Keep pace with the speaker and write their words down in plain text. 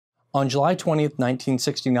On July 20th,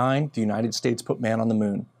 1969, the United States put man on the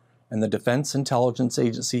moon, and the Defense Intelligence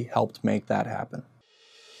Agency helped make that happen.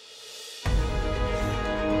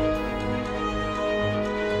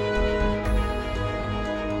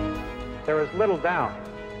 There is little doubt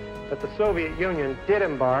that the Soviet Union did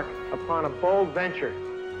embark upon a bold venture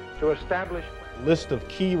to establish a list of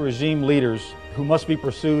key regime leaders who must be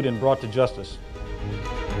pursued and brought to justice.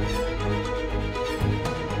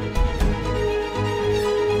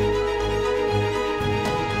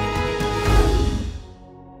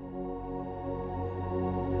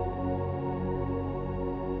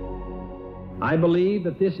 I believe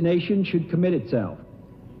that this nation should commit itself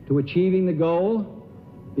to achieving the goal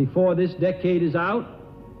before this decade is out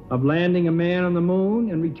of landing a man on the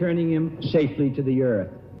moon and returning him safely to the earth.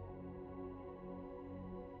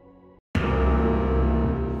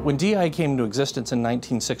 When DIA came into existence in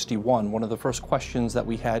 1961, one of the first questions that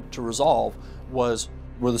we had to resolve was,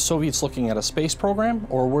 were the Soviets looking at a space program,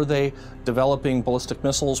 or were they developing ballistic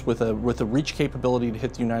missiles with a reach capability to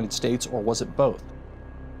hit the United States, or was it both?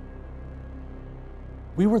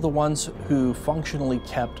 We were the ones who functionally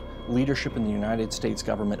kept leadership in the United States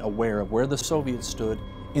government aware of where the Soviets stood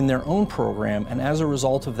in their own program, and as a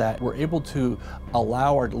result of that, we're able to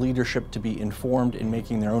allow our leadership to be informed in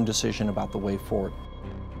making their own decision about the way forward.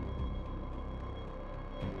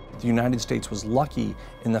 The United States was lucky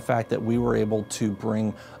in the fact that we were able to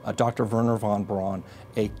bring Dr. Wernher von Braun,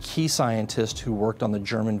 a key scientist who worked on the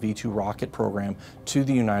German V-2 rocket program, to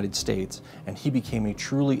the United States, and he became a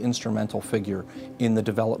truly instrumental figure in the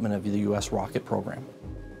development of the US rocket program.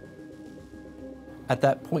 At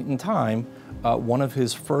that point in time, one of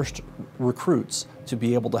his first recruits to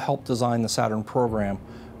be able to help design the Saturn program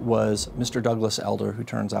was Mr. Douglas Elder, who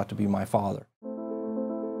turns out to be my father.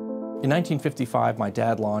 In 1955, my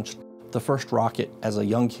dad launched the first rocket as a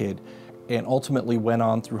young kid and ultimately went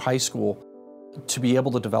on through high school to be able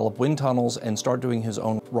to develop wind tunnels and start doing his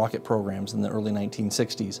own rocket programs in the early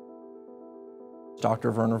 1960s. Dr.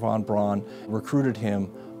 Wernher von Braun recruited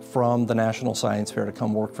him from the National Science Fair to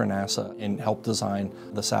come work for NASA and help design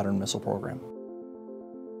the Saturn missile program.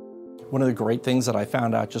 One of the great things that I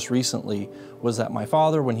found out just recently was that my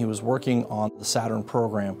father, when he was working on the Saturn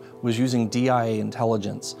program, was using DIA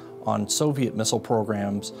intelligence on Soviet missile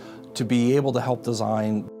programs to be able to help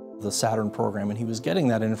design the Saturn program, and he was getting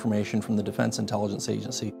that information from the Defense Intelligence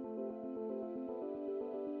Agency.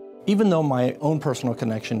 Even though my own personal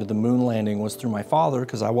connection to the moon landing was through my father,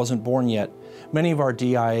 because I wasn't born yet, many of our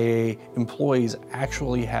DIA employees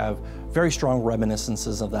actually have very strong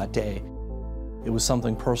reminiscences of that day. It was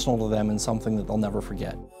something personal to them and something that they'll never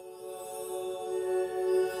forget.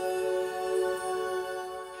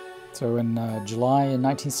 So in July in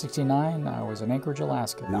 1969, I was in Anchorage,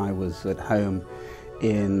 Alaska. And I was at home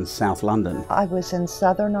in South London. I was in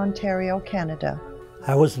Southern Ontario, Canada.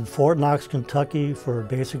 I was in Fort Knox, Kentucky for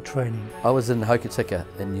basic training. I was in Hokitika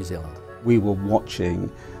in New Zealand. We were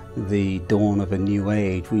watching the dawn of a new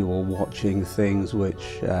age. We were watching things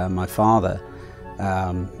which my father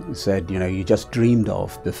said, you know, you just dreamed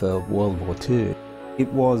of before World War II.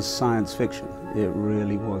 It was science fiction. It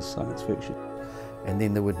really was science fiction. And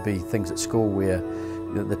then there would be things at school where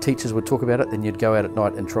the teachers would talk about it, then you'd go out at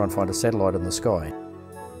night and try and find a satellite in the sky.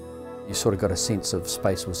 You sort of got a sense of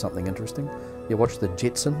space was something interesting. You watched the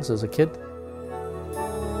Jetsons as a kid.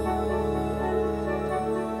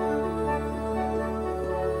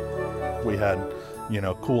 We had, you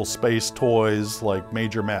know, cool space toys like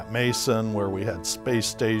Major Matt Mason, where we had space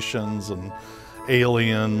stations and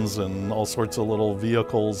aliens and all sorts of little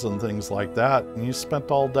vehicles and things like that. And you spent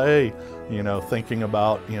all day, you know, thinking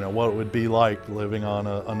about, you know, what it would be like living on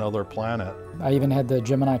another planet. I even had the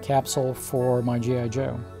Gemini capsule for my G.I.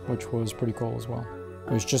 Joe, which was pretty cool as well.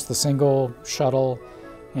 It was just the single shuttle,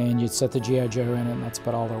 and you'd set the G.I. Joe in it, and that's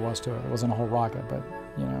about all there was to it. It wasn't a whole rocket, but,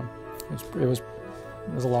 you know, it was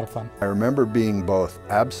a lot of fun. I remember being both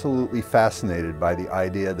absolutely fascinated by the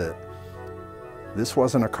idea that this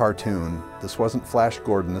wasn't a cartoon, this wasn't Flash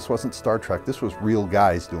Gordon, this wasn't Star Trek, this was real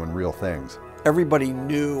guys doing real things. Everybody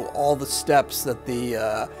knew all the steps that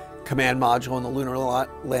the command module and the lunar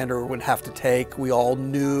lander would have to take. We all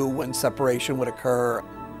knew when separation would occur.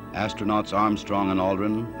 Astronauts Armstrong and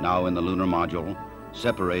Aldrin, now in the lunar module,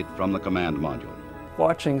 separate from the command module.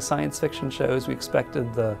 Watching science fiction shows, we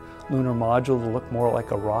expected the lunar module to look more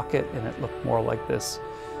like a rocket, and it looked more like this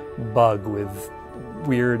bug with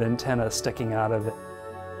weird antenna sticking out of it.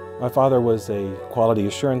 My father was a quality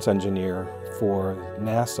assurance engineer for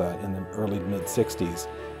NASA in the early mid-60s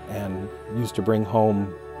and used to bring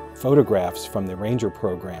home photographs from the Ranger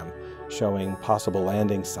program showing possible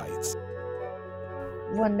landing sites.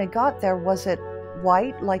 When they got there, was it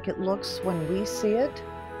white like it looks when we see it?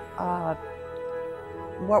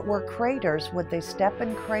 What were craters? Would they step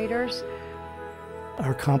in craters?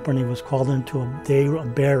 Our company was called into a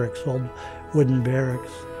barracks, old wooden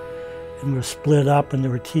barracks, and we were split up, and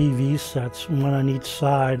there were TV sets, one on each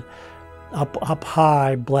side, up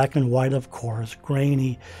high, black and white, of course,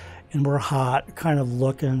 grainy, and we're hot, kind of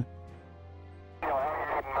looking.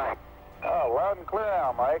 Oh, loud and clear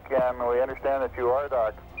now, Mike, and we understand that you are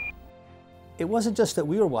Doc. It wasn't just that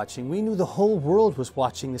we were watching, we knew the whole world was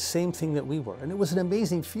watching the same thing that we were, and it was an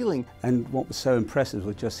amazing feeling. And what was so impressive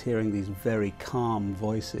was just hearing these very calm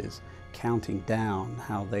voices counting down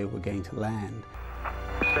how they were going to land.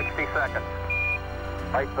 60 seconds.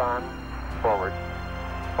 Lights on. Forward.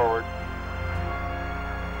 Forward.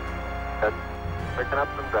 Good. Picking up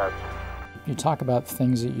some dust. You talk about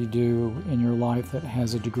things that you do in your life that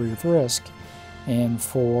has a degree of risk, and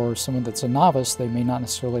for someone that's a novice, they may not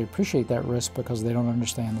necessarily appreciate that risk because they don't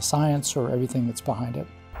understand the science or everything that's behind it.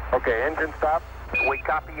 Okay, engine stop. We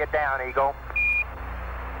copy you down, Eagle.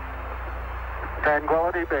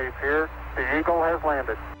 Tranquility Base here. The Eagle has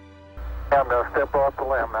landed. I'm going to step off the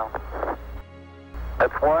limb now.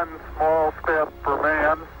 That's one small step for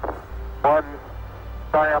man, one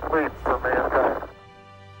giant leap for mankind.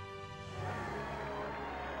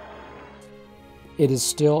 It is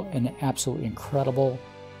still an absolutely incredible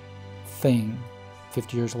thing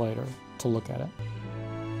 50 years later to look at it.